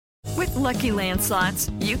Lucky Land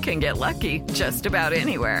Slots, you can get lucky just about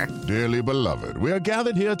anywhere. Dearly beloved, we are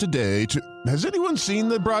gathered here today to... Has anyone seen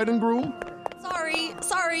the bride and groom?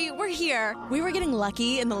 Sorry, we're here. We were getting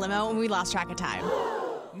lucky in the limo and we lost track of time.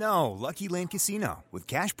 No, Lucky Land Casino, with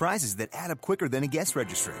cash prizes that add up quicker than a guest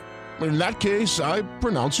registry. In that case, I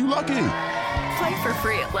pronounce you lucky. Play for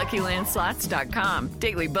free at LuckyLandSlots.com.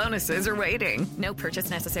 Daily bonuses are waiting. No purchase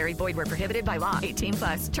necessary. Void where prohibited by law.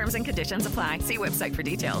 18+. Terms and conditions apply. See website for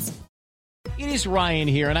details. It is Ryan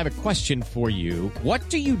here, and I have a question for you. What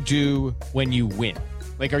do you do when you win?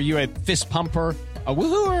 Like, are you a fist pumper, a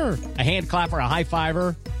woohooer, a hand clapper, a high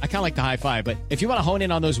fiver? I kind of like the high five, but if you want to hone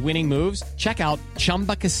in on those winning moves, check out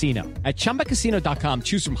Chumba Casino. At ChumbaCasino.com,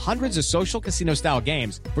 choose from hundreds of social casino-style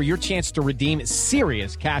games for your chance to redeem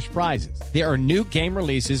serious cash prizes. There are new game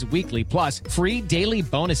releases weekly, plus free daily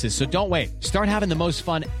bonuses, so don't wait. Start having the most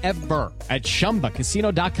fun ever at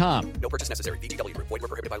ChumbaCasino.com. No purchase necessary. VGW. Void where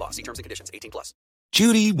prohibited by law. See terms and conditions. 18+.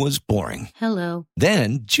 Judy was boring. Hello.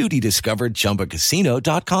 Then Judy discovered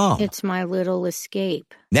ChumbaCasino.com. It's my little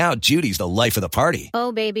escape. Now Judy's the life of the party.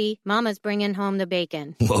 Oh, baby, mama's bringing home the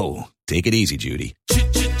bacon. Whoa, take it easy, Judy.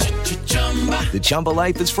 The Chumba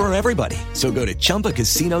life is for everybody. So go to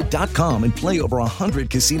ChumbaCasino.com and play over 100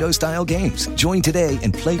 casino-style games. Join today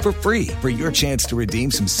and play for free for your chance to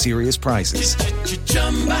redeem some serious prizes.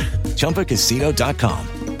 ChumbaCasino.com.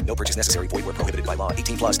 No purchase necessary. Void where prohibited by law.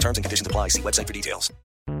 18+. Terms and conditions apply. See website for details.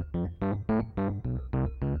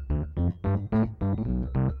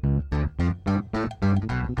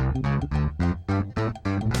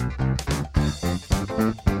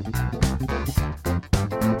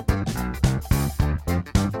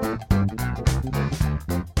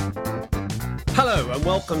 Hello and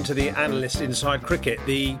welcome to the Analyst Inside Cricket,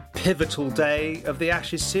 the pivotal day of the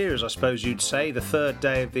Ashes series, I suppose you'd say, the third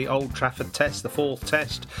day of the Old Trafford Test, the fourth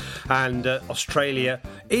Test, and Australia,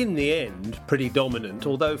 in the end, pretty dominant,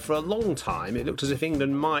 although for a long time it looked as if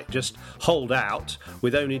England might just hold out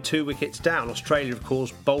with only 2 wickets down. Australia, of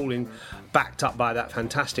course, bowling backed up by that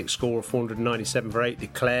fantastic score of 497 for 8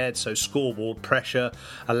 declared, so scoreboard pressure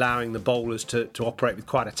allowing the bowlers to operate with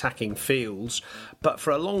quite attacking fields. But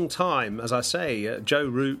for a long time, as I say, Joe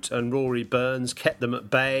Root and Rory Burns kept them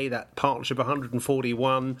at bay, that partnership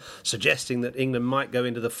 141, suggesting that England might go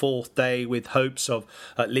into the fourth day with hopes of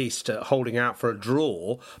at least holding out for a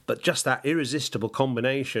draw. But just that irresistible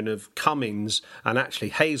combination of Cummins and actually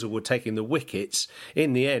Hazelwood taking the wickets,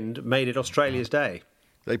 in the end, made it Australia's day.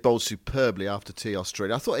 They bowled superbly after tea,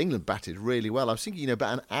 Australia. I thought England batted really well. I was thinking,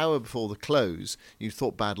 about an hour before the close, you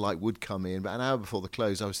thought bad light would come in, but an hour before the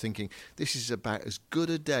close, I was thinking, this is about as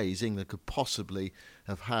good a day as England could possibly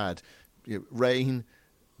have had. Rain,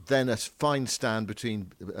 then a fine stand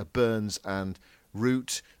between Burns and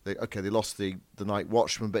Root. They lost the night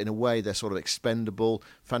watchman, but in a way they're sort of expendable.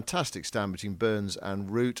 Fantastic stand between Burns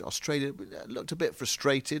and Root. Australia looked a bit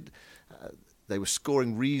frustrated. They were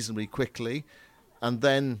scoring reasonably quickly. And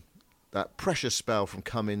then that pressure spell from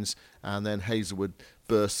Cummins, and then Hazelwood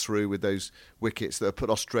burst through with those wickets that have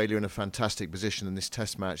put Australia in a fantastic position in this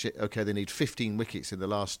Test match. They need 15 wickets in the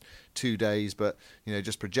last 2 days, but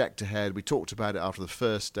just project ahead. We talked about it after the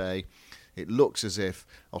first day. It looks as if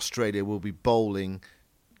Australia will be bowling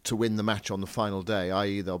to win the match on the final day,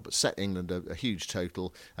 i.e. they'll set England a huge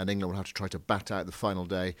total, and England will have to try to bat out the final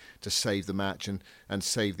day to save the match and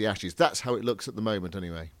save the Ashes. That's how it looks at the moment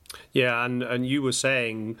anyway. Yeah, and you were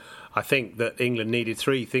saying, I think, that England needed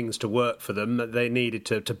 3 things to work for them. They needed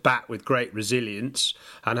to bat with great resilience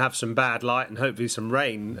and have some bad light and hopefully some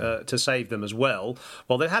rain to save them as well.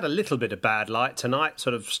 Well, they had a little bit of bad light tonight,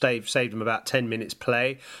 sort of saved them about 10 minutes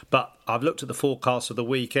play, but I've looked at the forecast of the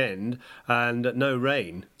weekend and no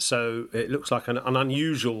rain. So it looks like an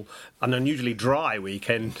unusually dry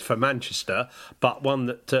weekend for Manchester, but one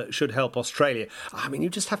that should help Australia. I mean, you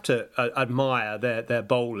just have to admire their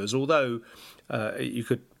bowlers, although you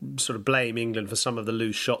could sort of blame England for some of the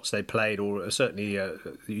loose shots they played, or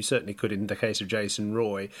you certainly could in the case of Jason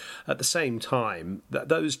Roy. At the same time,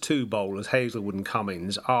 those 2 bowlers, Hazelwood and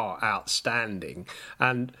Cummins, are outstanding,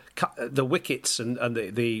 and the wickets and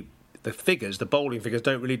the figures, the bowling figures,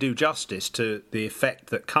 don't really do justice to the effect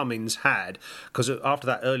that Cummins had, because after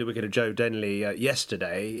that early wicket of Joe Denley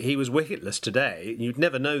yesterday, he was wicketless today. You'd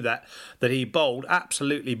never know that he bowled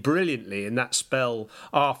absolutely brilliantly in that spell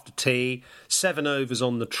after tea, 7 overs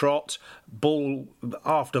on the trot, ball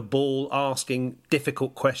after ball, asking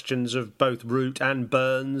difficult questions of both Root and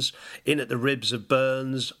Burns, in at the ribs of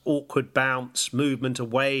Burns, awkward bounce, movement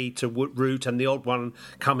away to Root and the odd one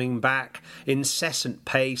coming back, incessant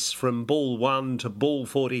pace from from ball 1 to ball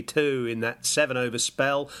 42 in that 7-over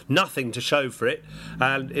spell. Nothing to show for it.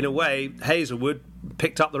 And in a way, Hazlewood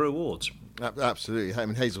picked up the rewards. Absolutely. I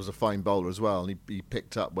mean, Hazel's a fine bowler as well, and he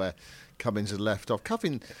picked up where Cummins had left off.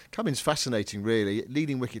 Cummins fascinating, really.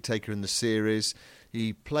 Leading wicket taker in the series.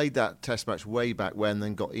 He played that Test match way back when,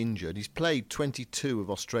 then got injured. He's played 22 of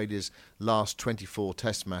Australia's last 24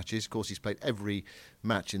 Test matches. Of course, he's played every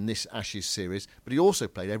match in this Ashes series, but he also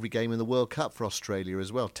played every game in the World Cup for Australia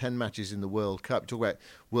as well. 10 matches in the World Cup. Talk about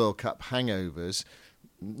World Cup hangovers.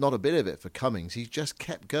 Not a bit of it for Cummins. He just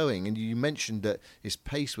kept going, and you mentioned that his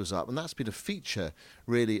pace was up, and that's been a feature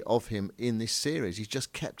really of him in this series. He's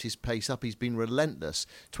just kept his pace up. He's been relentless.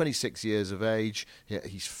 26 years of age.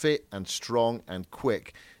 He's fit and strong and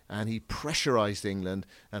quick, and he pressurised England,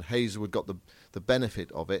 and Hazlewood got the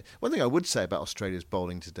benefit of it. One thing I would say about Australia's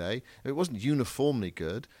bowling today, it wasn't uniformly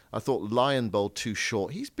good. I thought Lyon bowled too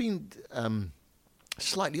short. He's been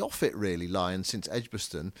slightly off it, really, Lyon, since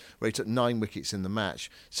Edgbaston, where he took 9 wickets in the match.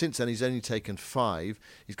 Since then, he's only taken 5.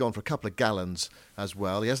 He's gone for a couple of gallons as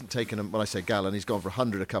well. He hasn't taken, when I say gallon, he's gone for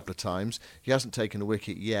 100 a couple of times. He hasn't taken a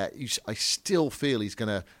wicket yet. I still feel he's going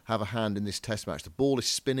to have a hand in this Test match. The ball is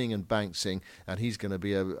spinning and bouncing, and he's going to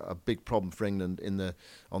be a big problem for England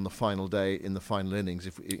on the final day, in the final innings,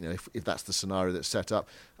 if that's the scenario that's set up.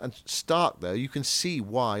 And Stark, though, you can see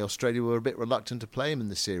why Australia were a bit reluctant to play him in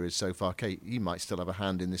the series so far. Okay, he might still have a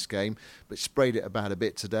hand in this game, but sprayed it about a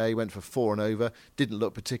bit today, went for 4 and over, didn't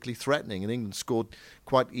look particularly threatening, and England scored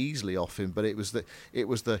quite easily off him. But it was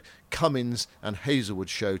the Cummins and Hazlewood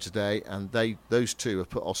show today, and those two have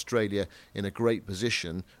put Australia in a great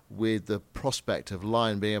position, with the prospect of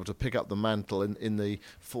Lyon being able to pick up the mantle in the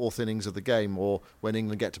 4th innings of the game, or when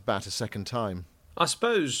England get to bat a second time. I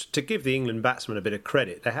suppose, to give the England batsmen a bit of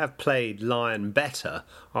credit, they have played Lyon better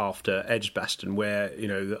after Edgbaston, where,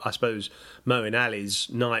 I suppose Moeen Ali's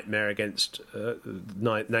nightmare against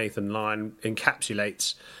Nathan Lyon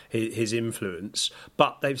encapsulates his influence.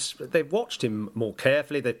 But they've watched him more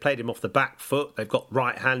carefully. They've played him off the back foot. They've got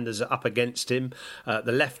right-handers up against him.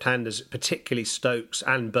 The left-handers, particularly Stokes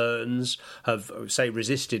and Burns, have,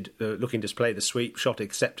 resisted looking to play the sweep shot,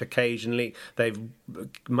 except occasionally. They've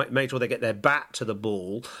made sure they get their bat to the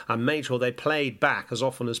ball and made sure they played back as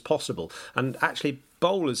often as possible. And actually,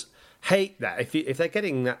 bowlers hate that. If they're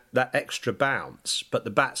getting that extra bounce, but the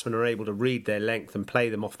batsmen are able to read their length and play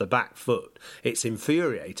them off the back foot, it's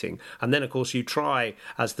infuriating. And then, of course, you try,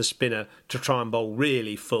 as the spinner, to try and bowl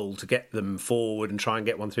really full to get them forward and try and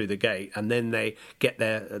get one through the gate, and then they get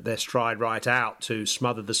their stride right out to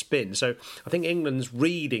smother the spin. So I think England's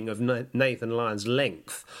reading of Nathan Lyon's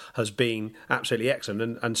length has been absolutely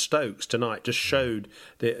excellent, and Stokes tonight just showed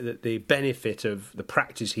the benefit of the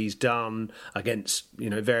practice he's done against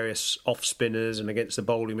various off spinners and against the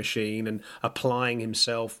bowling machine, and applying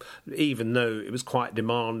himself, even though it was quite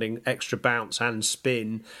demanding, extra bounce and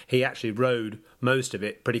spin. He actually rode most of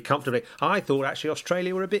it pretty comfortably. I thought actually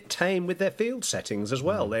Australia were a bit tame with their field settings as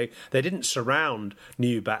well. They didn't surround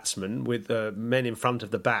new batsmen with men in front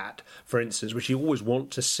of the bat, for instance, which you always want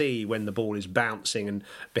to see when the ball is bouncing and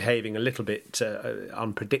behaving a little bit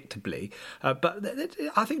unpredictably. But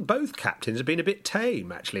I think both captains have been a bit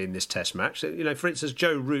tame actually in this Test match. For instance,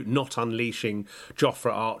 Joe Root not unleashing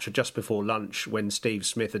Jofra Archer just before lunch when Steve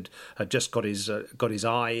Smith had just got his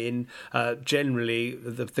eye in. Generally,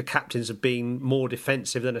 the captains have been more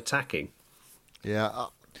defensive than attacking. Yeah, I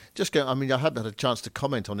haven't had a chance to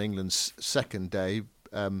comment on England's second day,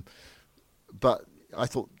 but I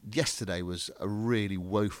thought yesterday was a really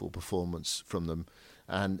woeful performance from them,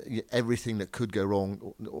 and everything that could go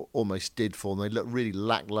wrong almost did for them. They looked really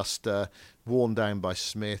lacklustre, worn down by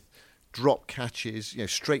Smith. Drop catches,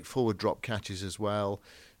 straightforward drop catches as well.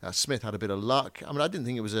 Smith had a bit of luck. I didn't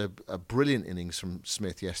think it was a brilliant innings from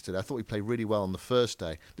Smith yesterday. I thought he played really well on the first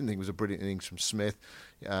day. Didn't think it was a brilliant innings from Smith.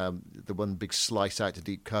 The one big slice out to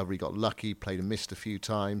deep cover, he got lucky, played and missed a few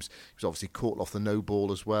times. He was obviously caught off the no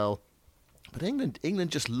ball as well. But England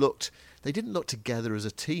just they didn't look together as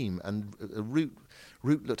a team, and Root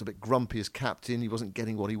looked a bit grumpy as captain. He wasn't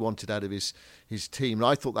getting what he wanted out of his team. And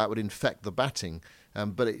I thought that would infect the batting,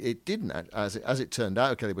 but it didn't. As it turned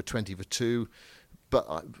out, okay, they were 20 for 2, but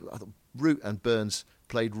I thought Root and Burns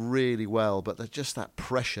played really well, but there's just that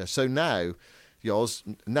pressure. So now, Yoz,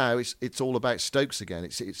 it's all about Stokes again.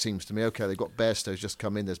 It seems to me. Okay, they've got Bairstow's just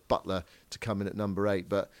come in. There's Butler to come in at number 8,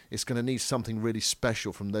 but it's going to need something really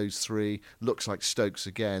special from those three. Looks like Stokes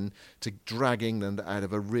again to drag England out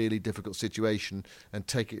of a really difficult situation and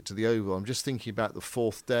take it to the Oval. I'm just thinking about the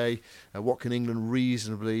 4th day. What can England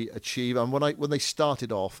reasonably achieve? And when they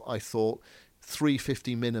started off, I thought,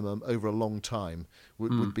 350 minimum over a long time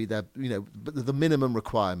would be their, the minimum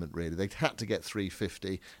requirement, really. They had to get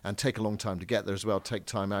 350 and take a long time to get there as well, take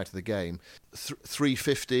time out of the game.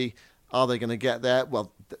 350, are they going to get there?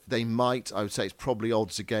 Well, they might. I would say it's probably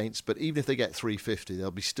odds against, but even if they get 350,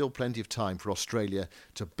 there'll be still plenty of time for Australia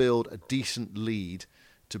to build a decent lead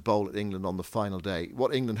to bowl at England on the final day.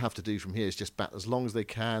 What England have to do from here is just bat as long as they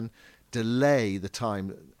can, delay the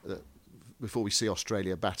time before we see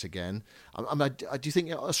Australia bat again. Do you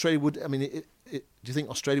think Australia would? Do you think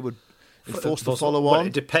Australia would enforce the follow on? Well,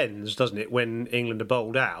 it depends, doesn't it? When England are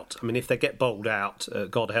bowled out. I mean, if they get bowled out,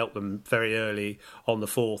 God help them, very early on the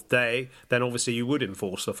fourth day, then obviously you would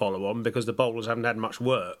enforce the follow on because the bowlers haven't had much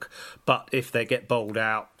work. But if they get bowled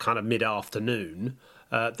out kind of mid-afternoon,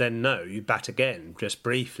 then no, you bat again, just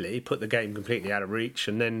briefly, put the game completely out of reach,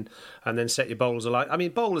 and then set your bowlers alight. I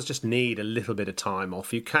mean, bowlers just need a little bit of time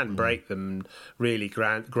off. You can break them and really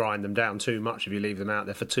grind them down too much if you leave them out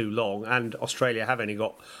there for too long. And Australia have only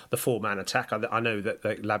got the four-man attack. I know that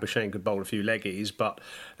Labuschagne could bowl a few leggies, but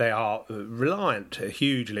they are reliant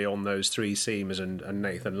hugely on those three seamers and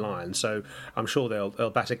Nathan Lyon. So I'm sure they'll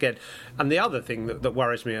bat again. And the other thing that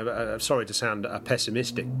worries me, sorry to sound a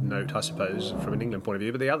pessimistic note, I suppose, from an England point of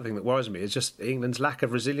view, but the other thing that worries me is just England's lack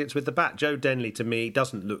of resilience with the bat. Joe Denley, to me,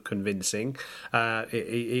 doesn't look convincing.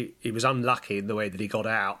 He was unlucky in the way that he got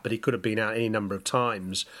out, but he could have been out any number of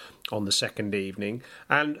times on the second evening.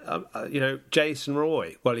 And, Jason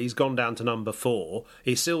Roy, well, he's gone down to number 4.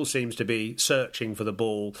 He still seems to be searching for the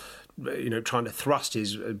ball, trying to thrust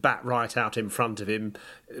his bat right out in front of him,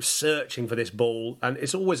 searching for this ball. And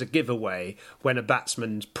it's always a giveaway when a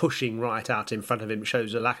batsman's pushing right out in front of him. It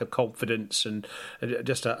shows a lack of confidence and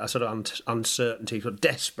just a sort of uncertainty, sort of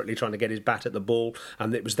desperately trying to get his bat at the ball.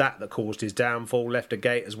 And it was that caused his downfall, left a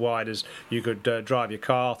gate as wide as you could drive your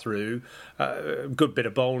car through. Good bit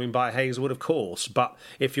of bowling by Hazlewood, of course. But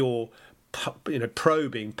if you're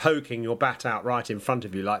poking your bat out right in front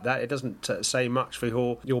of you like that, it doesn't say much for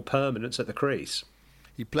your permanence at the crease.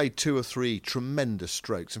 He played 2 or 3 tremendous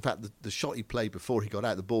strokes. In fact, the shot he played before he got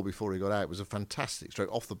out, the ball before he got out, was a fantastic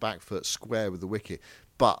stroke, off the back foot, square with the wicket.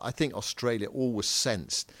 But I think Australia always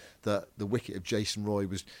sensed that the wicket of Jason Roy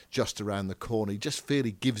was just around the corner. He just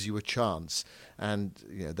really gives you a chance. And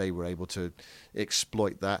they were able to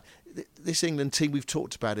exploit that. This England team, we've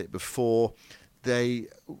talked about it before, they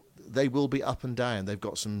will be up and down. They've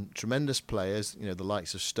got some tremendous players, the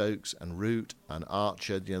likes of Stokes and Root and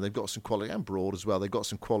Archer. They've got some quality, and Broad as well. They've got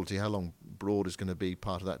some quality. How long Broad is going to be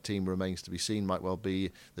part of that team remains to be seen. Might well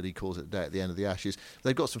be that he calls it a day at the end of the Ashes.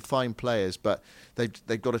 They've got some fine players, but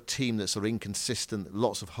they've got a team that's sort of inconsistent,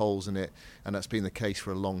 lots of holes in it, and that's been the case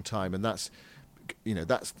for a long time. And that's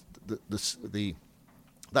the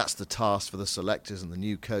task for the selectors and the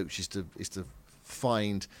new coach is to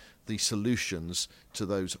find the solutions to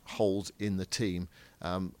those holes in the team.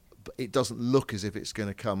 But it doesn't look as if it's going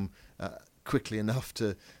to come quickly enough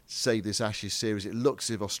to save this Ashes series. It looks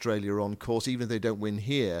as if Australia are on course. Even if they don't win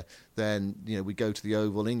here, then we go to the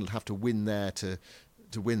Oval. England have to win there to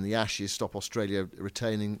win the Ashes, stop Australia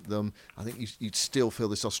retaining them. I think you'd still feel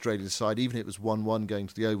this Australian side, even if it was 1-1 going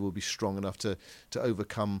to the Oval, would be strong enough to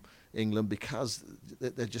overcome England, because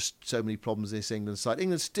there are just so many problems in this England side.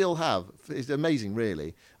 England still have, it's amazing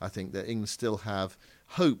really, I think, that England still have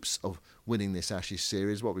hopes of winning this Ashes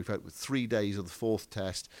series. What we've had with 3 days of the 4th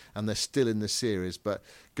test, and they're still in the series, but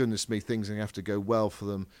goodness me, things are going to have to go well for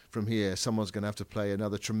them from here. Someone's going to have to play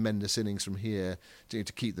another tremendous innings from here to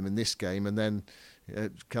keep them in this game, and then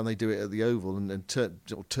can they do it at the Oval and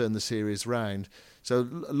turn the series round? So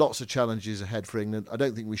lots of challenges ahead for England. I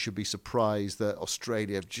don't think we should be surprised that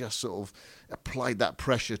Australia have just sort of applied that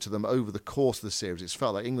pressure to them over the course of the series. It's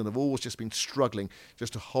felt like England have always just been struggling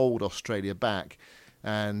just to hold Australia back.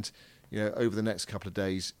 And, over the next couple of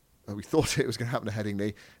days, we thought it was going to happen to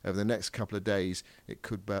Headingley. Over the next couple of days, it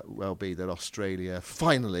could well be that Australia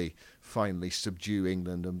finally subdue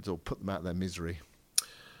England and put them out of their misery.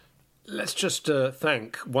 Let's just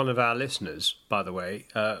thank one of our listeners, by the way,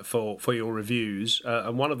 for your reviews,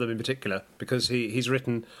 and one of them in particular, because he's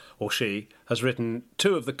written, or she has written,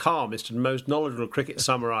 2 of the calmest and most knowledgeable cricket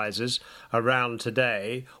summarisers around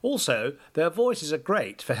today. Also, their voices are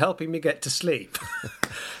great for helping me get to sleep.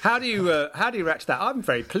 How do you react to that? I'm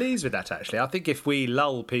very pleased with that, actually. I think if we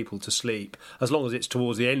lull people to sleep, as long as it's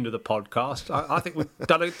towards the end of the podcast, I think we've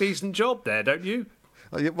done a decent job there, don't you?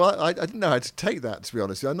 Well, I didn't know how to take that, to be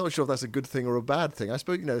honest. I'm not sure if that's a good thing or a bad thing. I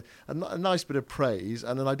suppose, a nice bit of praise,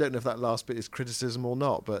 and then I don't know if that last bit is criticism or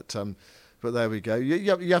not. But But there we go.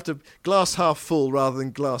 You have to glass half full rather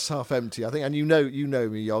than glass half empty, I think. And you know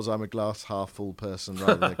me, Yoz, I'm a glass half full person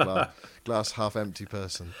rather than a glass half empty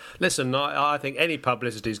person. Listen, I think any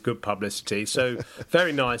publicity is good publicity. So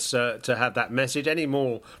very nice to have that message. Any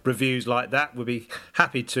more reviews like that, we'll be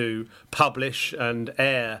happy to publish and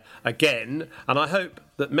air again. And I hope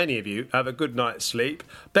that many of you have a good night's sleep,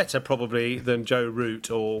 better probably than Joe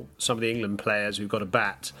Root or some of the England players who've got to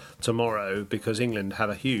bat tomorrow, because England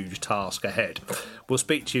have a huge task ahead. We'll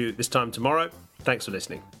speak to you this time tomorrow. Thanks for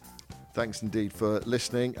listening. Thanks indeed for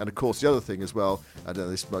listening. And of course, the other thing as well, I don't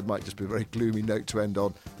know, this might just be a very gloomy note to end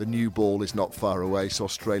on, the new ball is not far away, so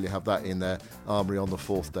Australia have that in their armoury on the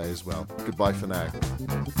 4th day as well. Goodbye for now.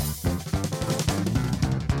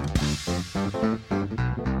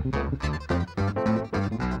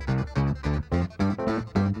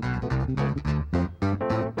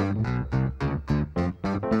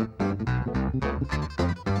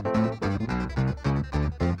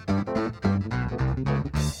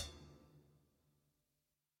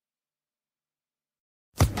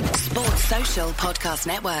 Social Podcast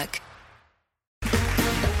Network.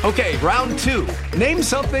 Okay, round 2. Name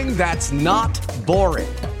something that's not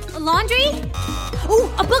boring. A laundry? Ooh,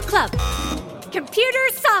 a book club. Computer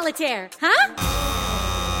solitaire, huh?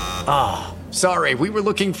 Ah, sorry, we were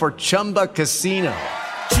looking for Chumba Casino.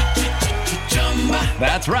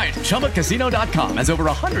 That's right, ChumbaCasino.com has over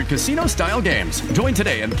 100 casino-style games. Join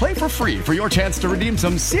today and play for free for your chance to redeem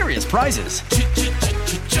some serious prizes.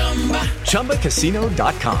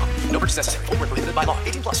 ChumbaCasino.com. No purchase necessary. Void where prohibited by law.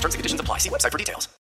 18+. Terms and conditions apply. See website for details.